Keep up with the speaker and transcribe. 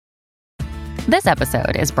This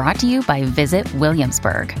episode is brought to you by Visit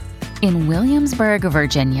Williamsburg. In Williamsburg,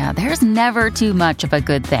 Virginia, there's never too much of a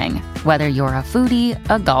good thing. Whether you're a foodie,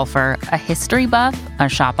 a golfer, a history buff, a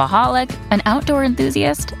shopaholic, an outdoor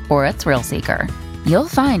enthusiast, or a thrill seeker, you'll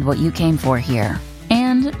find what you came for here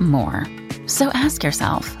and more. So ask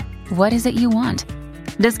yourself, what is it you want?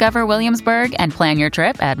 Discover Williamsburg and plan your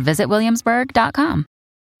trip at visitwilliamsburg.com.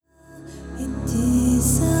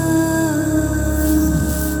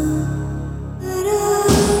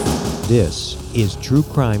 This is True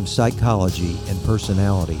Crime Psychology and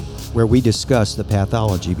Personality, where we discuss the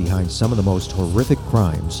pathology behind some of the most horrific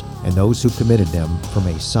crimes and those who committed them from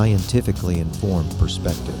a scientifically informed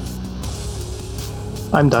perspective.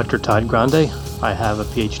 I'm Dr. Todd Grande. I have a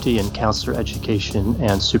PhD in counselor education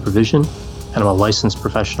and supervision, and I'm a licensed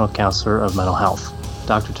professional counselor of mental health.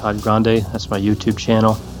 Dr. Todd Grande, that's my YouTube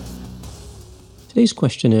channel. Today's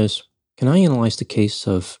question is, can I analyze the case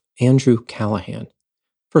of Andrew Callahan?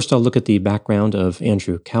 First, I'll look at the background of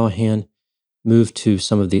Andrew Callahan, move to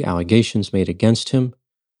some of the allegations made against him,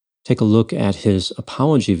 take a look at his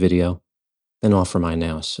apology video, then offer my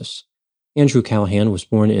analysis. Andrew Callahan was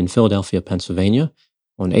born in Philadelphia, Pennsylvania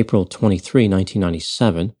on April 23,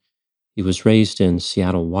 1997. He was raised in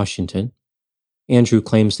Seattle, Washington. Andrew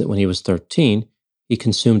claims that when he was 13, he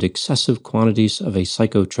consumed excessive quantities of a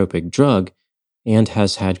psychotropic drug and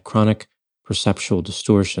has had chronic perceptual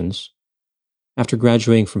distortions. After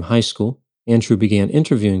graduating from high school, Andrew began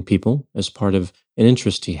interviewing people as part of an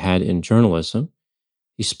interest he had in journalism.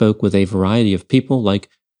 He spoke with a variety of people, like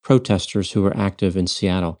protesters who were active in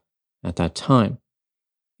Seattle at that time.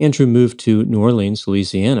 Andrew moved to New Orleans,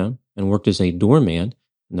 Louisiana, and worked as a doorman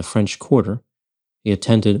in the French Quarter. He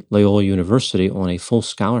attended Loyola University on a full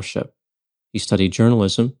scholarship. He studied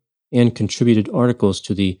journalism and contributed articles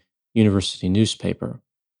to the university newspaper.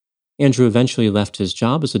 Andrew eventually left his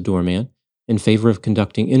job as a doorman in favor of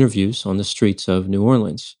conducting interviews on the streets of New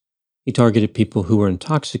Orleans. He targeted people who were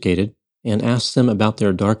intoxicated and asked them about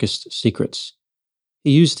their darkest secrets. He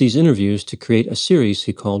used these interviews to create a series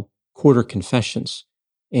he called Quarter Confessions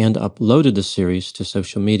and uploaded the series to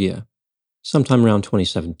social media. Sometime around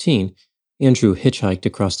 2017, Andrew hitchhiked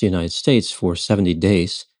across the United States for 70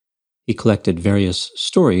 days. He collected various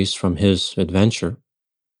stories from his adventure.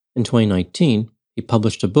 In 2019, he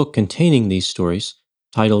published a book containing these stories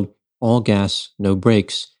titled All Gas, No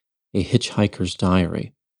Brakes, A Hitchhiker's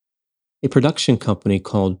Diary. A production company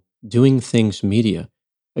called Doing Things Media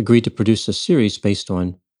agreed to produce a series based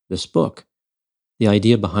on this book. The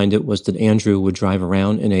idea behind it was that Andrew would drive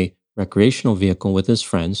around in a recreational vehicle with his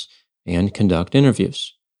friends and conduct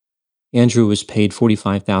interviews. Andrew was paid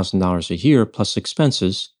 $45,000 a year plus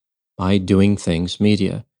expenses by Doing Things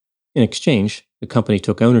Media. In exchange, the company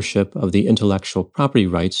took ownership of the intellectual property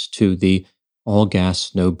rights to the All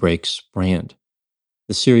Gas, No Brakes brand.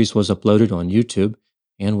 The series was uploaded on YouTube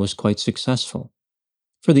and was quite successful.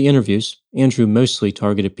 For the interviews, Andrew mostly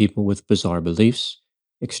targeted people with bizarre beliefs,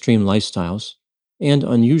 extreme lifestyles, and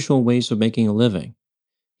unusual ways of making a living.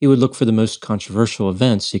 He would look for the most controversial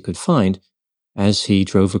events he could find as he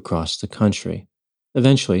drove across the country.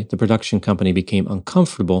 Eventually, the production company became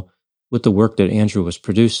uncomfortable with the work that Andrew was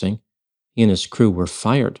producing. He and his crew were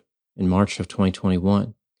fired in March of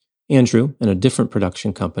 2021. Andrew and a different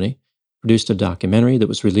production company produced a documentary that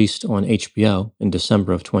was released on HBO in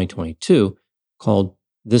December of 2022 called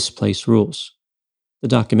This Place Rules. The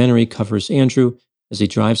documentary covers Andrew as he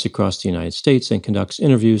drives across the United States and conducts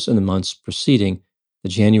interviews in the months preceding the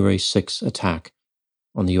January 6th attack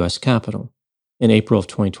on the U.S. Capitol. In April of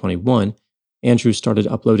 2021, Andrew started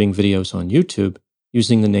uploading videos on YouTube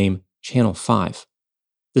using the name Channel 5.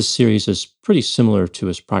 This series is pretty similar to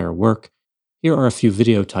his prior work. Here are a few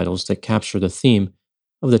video titles that capture the theme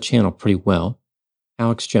of the channel pretty well: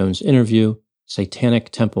 Alex Jones Interview,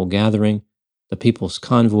 Satanic Temple Gathering, The People's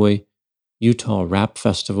Convoy, Utah Rap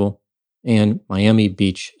Festival, and Miami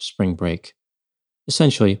Beach Spring Break.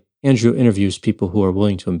 Essentially, Andrew interviews people who are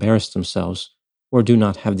willing to embarrass themselves or do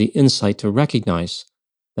not have the insight to recognize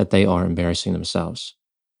that they are embarrassing themselves.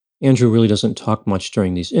 Andrew really doesn't talk much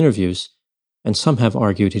during these interviews, and some have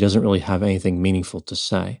argued he doesn't really have anything meaningful to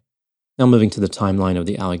say. Now moving to the timeline of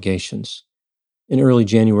the allegations. In early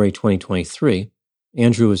January 2023,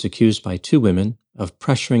 Andrew was accused by two women of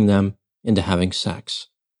pressuring them into having sex.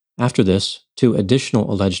 After this, two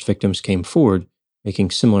additional alleged victims came forward,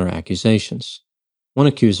 making similar accusations. One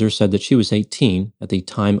accuser said that she was 18 at the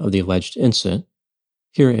time of the alleged incident.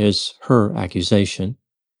 Here is her accusation.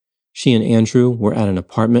 She and Andrew were at an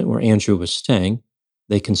apartment where Andrew was staying.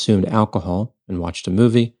 They consumed alcohol and watched a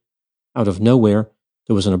movie. Out of nowhere,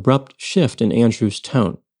 there was an abrupt shift in Andrew's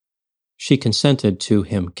tone. She consented to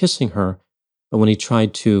him kissing her, but when he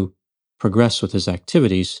tried to progress with his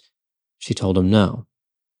activities, she told him no.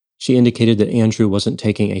 She indicated that Andrew wasn't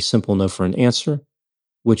taking a simple no for an answer,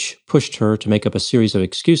 which pushed her to make up a series of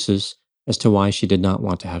excuses as to why she did not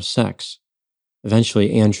want to have sex.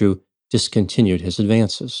 Eventually, Andrew discontinued his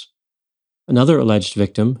advances. Another alleged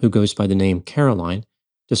victim, who goes by the name Caroline,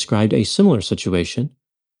 described a similar situation,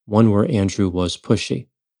 one where Andrew was pushy.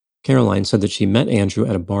 Caroline said that she met Andrew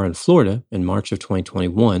at a bar in Florida in March of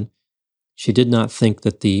 2021. She did not think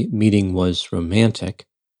that the meeting was romantic.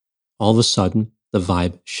 All of a sudden, the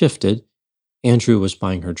vibe shifted. Andrew was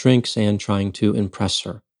buying her drinks and trying to impress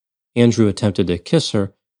her. Andrew attempted to kiss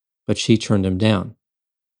her, but she turned him down.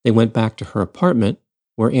 They went back to her apartment,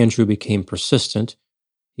 where Andrew became persistent.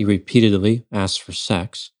 He repeatedly asked for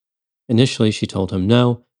sex. Initially, she told him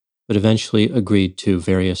no, but eventually agreed to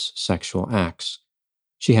various sexual acts.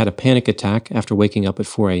 She had a panic attack after waking up at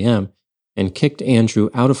 4 a.m. and kicked Andrew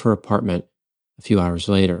out of her apartment a few hours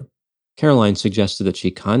later. Caroline suggested that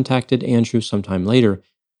she contacted Andrew sometime later,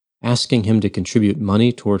 asking him to contribute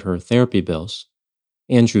money toward her therapy bills.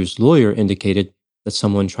 Andrew's lawyer indicated that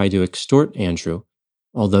someone tried to extort Andrew,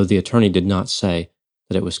 although the attorney did not say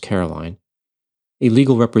that it was Caroline. A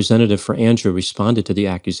legal representative for Andrew responded to the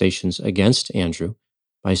accusations against Andrew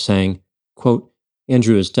by saying, quote,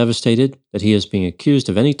 Andrew is devastated that he is being accused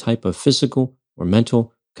of any type of physical or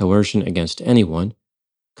mental coercion against anyone.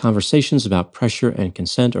 Conversations about pressure and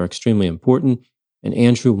consent are extremely important, and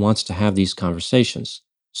Andrew wants to have these conversations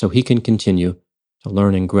so he can continue to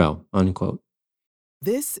learn and grow, unquote.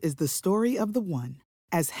 This is the story of the one.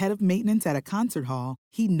 As head of maintenance at a concert hall,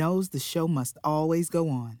 he knows the show must always go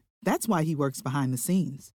on. That's why he works behind the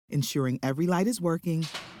scenes, ensuring every light is working,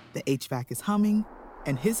 the HVAC is humming,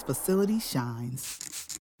 and his facility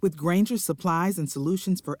shines. With Grainger's supplies and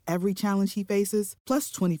solutions for every challenge he faces,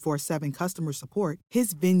 plus 24/7 customer support,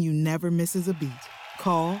 his venue never misses a beat.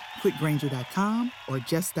 Call quickgrainger.com or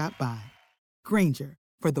just stop by. Grainger,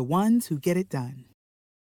 for the ones who get it done.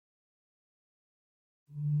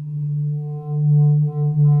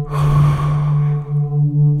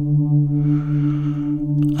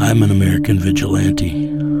 I'm an American vigilante.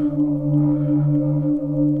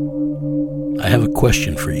 I have a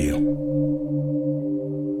question for you.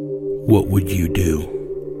 What would you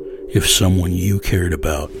do if someone you cared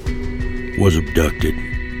about was abducted,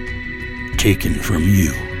 taken from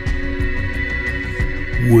you?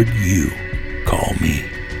 Would you call me?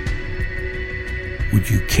 Would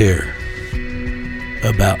you care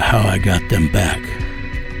about how I got them back?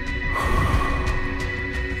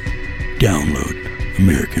 Download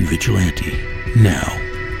American Vigilante now.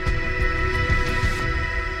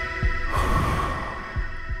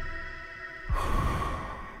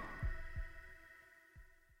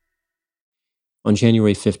 On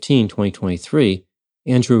January 15, 2023,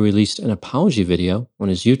 Andrew released an apology video on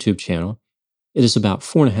his YouTube channel. It is about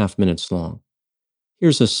 4.5 minutes long.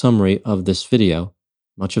 Here's a summary of this video.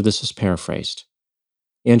 Much of this is paraphrased.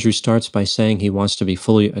 Andrew starts by saying he wants to be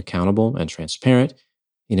fully accountable and transparent.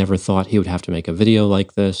 He never thought he would have to make a video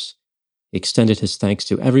like this. He extended his thanks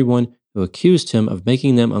to everyone who accused him of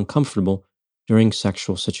making them uncomfortable during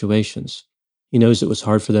sexual situations. He knows it was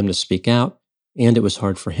hard for them to speak out, and it was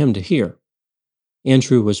hard for him to hear.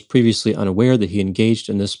 Andrew was previously unaware that he engaged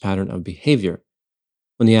in this pattern of behavior.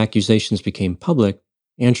 When the accusations became public,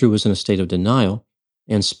 Andrew was in a state of denial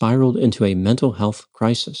and spiraled into a mental health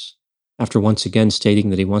crisis. After once again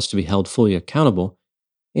stating that he wants to be held fully accountable,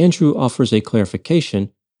 Andrew offers a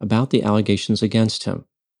clarification about the allegations against him.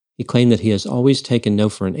 He claimed that he has always taken no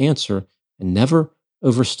for an answer and never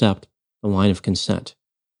overstepped the line of consent.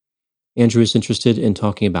 Andrew is interested in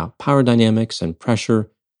talking about power dynamics and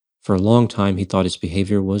pressure. For a long time, he thought his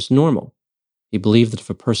behavior was normal. He believed that if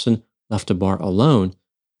a person left a bar alone,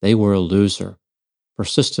 they were a loser.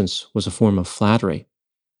 Persistence was a form of flattery.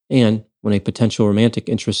 And when a potential romantic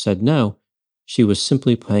interest said no, she was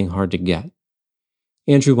simply playing hard to get.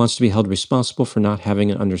 Andrew wants to be held responsible for not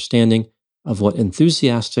having an understanding of what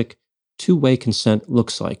enthusiastic, two-way consent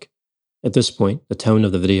looks like. At this point, the tone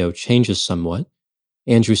of the video changes somewhat.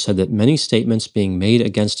 Andrew said that many statements being made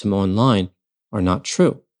against him online are not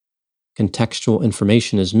true. Contextual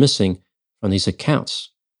information is missing from these accounts.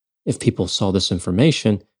 If people saw this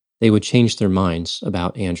information, they would change their minds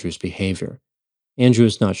about Andrew's behavior. Andrew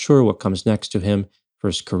is not sure what comes next to him for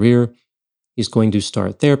his career. He's going to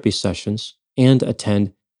start therapy sessions and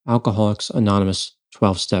attend Alcoholics Anonymous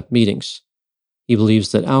 12-step meetings. He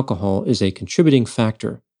believes that alcohol is a contributing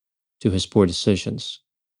factor to his poor decisions.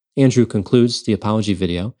 Andrew concludes the apology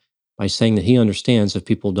video by saying that he understands if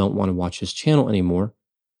people don't want to watch his channel anymore,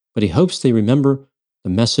 but he hopes they remember the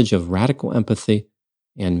message of radical empathy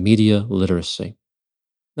and media literacy.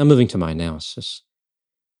 Now moving to my analysis.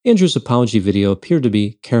 Andrew's apology video appeared to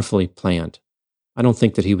be carefully planned. I don't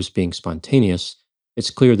think that he was being spontaneous. It's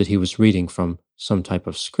clear that he was reading from some type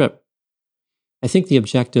of script. I think the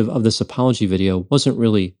objective of this apology video wasn't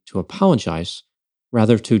really to apologize,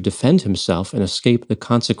 rather to defend himself and escape the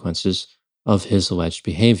consequences of his alleged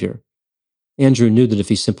behavior. Andrew knew that if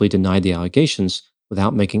he simply denied the allegations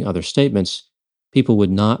without making other statements, people would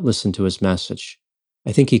not listen to his message.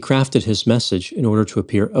 I think he crafted his message in order to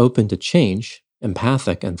appear open to change,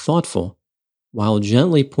 empathic, and thoughtful, while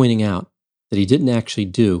gently pointing out that he didn't actually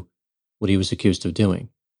do what he was accused of doing.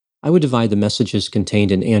 I would divide the messages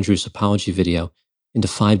contained in Andrew's apology video into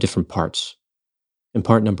 5 different parts. In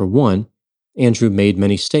part number 1, Andrew made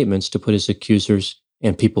many statements to put his accusers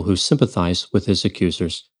and people who sympathize with his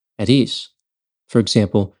accusers at ease. For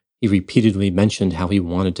example, he repeatedly mentioned how he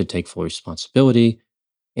wanted to take full responsibility.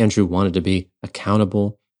 Andrew wanted to be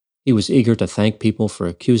accountable. He was eager to thank people for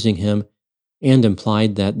accusing him and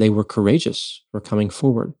implied that they were courageous for coming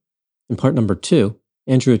forward. In part number 2,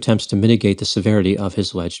 Andrew attempts to mitigate the severity of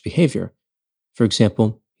his alleged behavior. For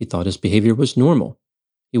example, he thought his behavior was normal.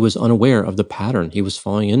 He was unaware of the pattern he was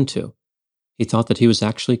falling into. He thought that he was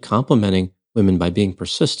actually complimenting women by being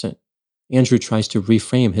persistent. Andrew tries to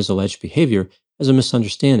reframe his alleged behavior as a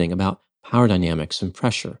misunderstanding about power dynamics and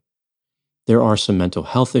pressure. There are some mental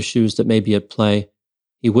health issues that may be at play.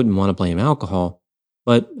 He wouldn't want to blame alcohol,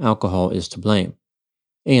 but alcohol is to blame.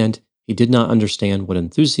 And he did not understand what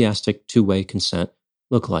enthusiastic two-way consent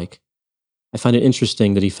looked like. I find it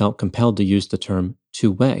interesting that he felt compelled to use the term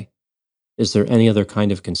two-way. Is there any other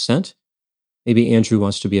kind of consent? Maybe Andrew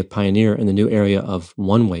wants to be a pioneer in the new area of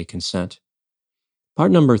one-way consent.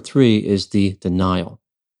 Part number 3 is the denial.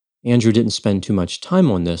 Andrew didn't spend too much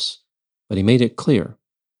time on this, but he made it clear.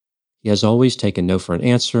 He has always taken no for an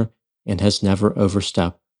answer and has never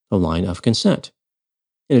overstepped the line of consent.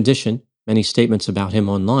 In addition, many statements about him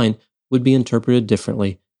online would be interpreted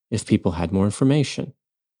differently if people had more information.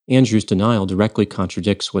 Andrew's denial directly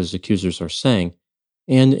contradicts what his accusers are saying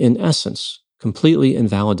and, in essence, completely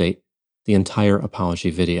invalidate the entire apology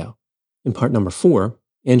video. In part number 4,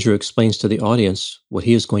 Andrew explains to the audience what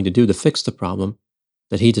he is going to do to fix the problem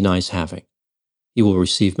that he denies having. He will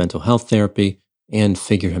receive mental health therapy and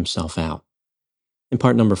figure himself out. In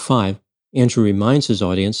part number 5, Andrew reminds his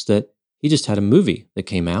audience that he just had a movie that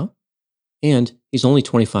came out, and he's only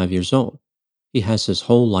 25 years old. He has his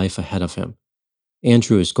whole life ahead of him.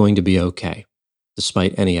 Andrew is going to be okay,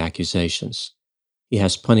 despite any accusations. He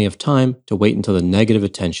has plenty of time to wait until the negative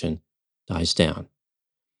attention dies down.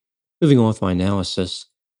 Moving on with my analysis,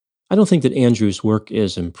 I don't think that Andrew's work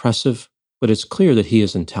is impressive, but it's clear that he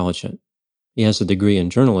is intelligent. He has a degree in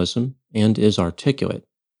journalism and is articulate.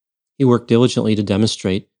 He worked diligently to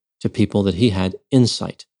demonstrate to people that he had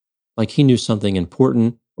insight, like he knew something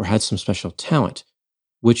important or had some special talent,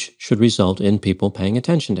 which should result in people paying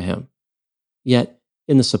attention to him. Yet,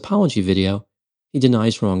 in this apology video, he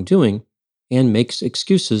denies wrongdoing and makes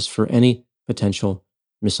excuses for any potential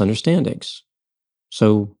misunderstandings.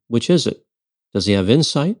 So, which is it? Does he have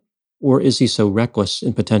insight, or is he so reckless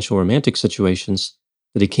in potential romantic situations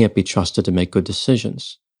that he can't be trusted to make good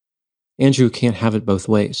decisions? Andrew can't have it both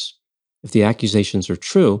ways. If the accusations are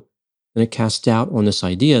true, then it casts doubt on this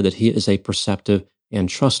idea that he is a perceptive and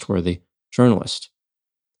trustworthy journalist.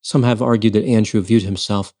 Some have argued that Andrew viewed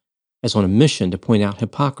himself as on a mission to point out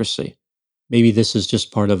hypocrisy. Maybe this is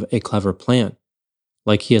just part of a clever plan,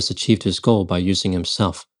 like he has achieved his goal by using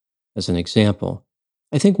himself as an example.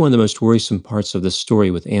 I think one of the most worrisome parts of this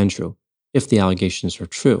story with Andrew, if the allegations are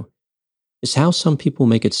true, is how some people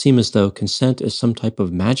make it seem as though consent is some type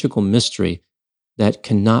of magical mystery that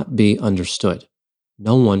cannot be understood.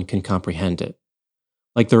 No one can comprehend it.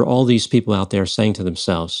 Like there are all these people out there saying to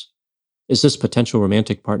themselves, is this potential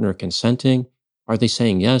romantic partner consenting? Are they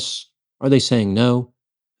saying yes? Are they saying no?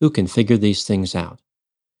 Who can figure these things out?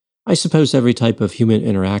 I suppose every type of human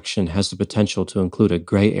interaction has the potential to include a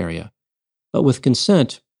gray area, but with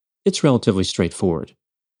consent, it's relatively straightforward.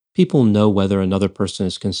 People know whether another person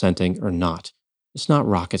is consenting or not. It's not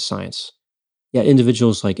rocket science. Yet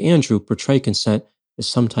individuals like Andrew portray consent as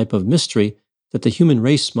some type of mystery that the human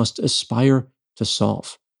race must aspire to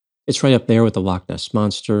solve. It's right up there with the Loch Ness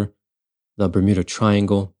Monster, the Bermuda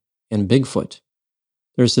Triangle, and Bigfoot.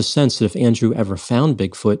 There's this sense that if Andrew ever found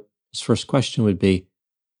Bigfoot, his first question would be,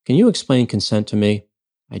 can you explain consent to me?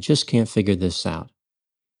 I just can't figure this out.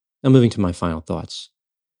 Now moving to my final thoughts.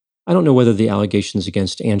 I don't know whether the allegations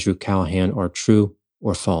against Andrew Callahan are true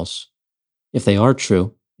or false. If they are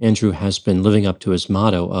true, Andrew has been living up to his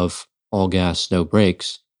motto of all gas, no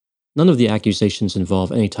brakes. None of the accusations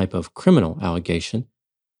involve any type of criminal allegation,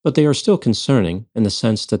 but they are still concerning in the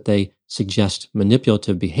sense that they suggest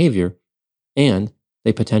manipulative behavior and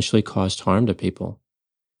they potentially caused harm to people.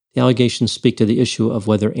 The allegations speak to the issue of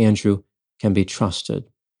whether Andrew can be trusted.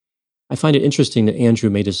 I find it interesting that Andrew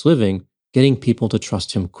made his living getting people to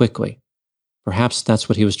trust him quickly. Perhaps that's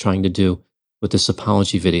what he was trying to do with this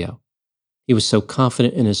apology video. He was so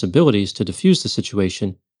confident in his abilities to defuse the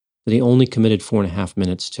situation that he only committed 4.5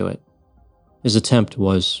 minutes to it. His attempt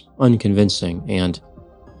was unconvincing and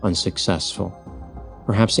unsuccessful.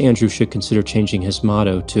 Perhaps Andrew should consider changing his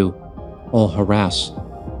motto to "All harass,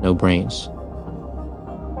 no brains."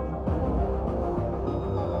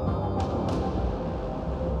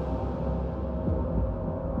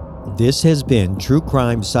 This has been True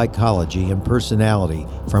Crime Psychology and Personality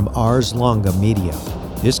from Ars Longa Media.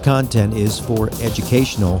 This content is for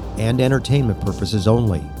educational and entertainment purposes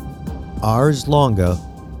only. Ars Longa,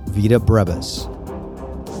 Vita Brevis.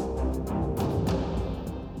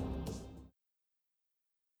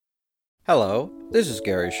 Hello, this is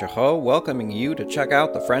Gary Chahot welcoming you to check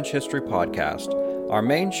out the French History Podcast. Our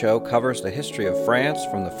main show covers the history of France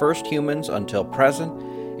from the first humans until present.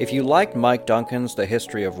 If you liked Mike Duncan's The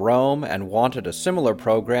History of Rome and wanted a similar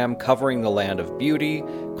program covering the land of beauty,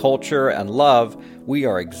 culture, and love, we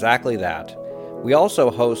are exactly that. We also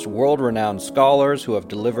host world-renowned scholars who have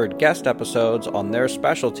delivered guest episodes on their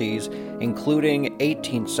specialties, including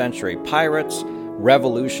 18th century pirates,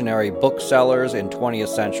 revolutionary booksellers in 20th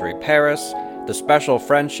century Paris, the special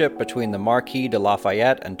friendship between the Marquis de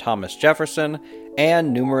Lafayette and Thomas Jefferson,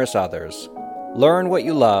 and numerous others. Learn what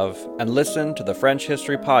you love and listen to the French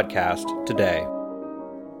History Podcast today.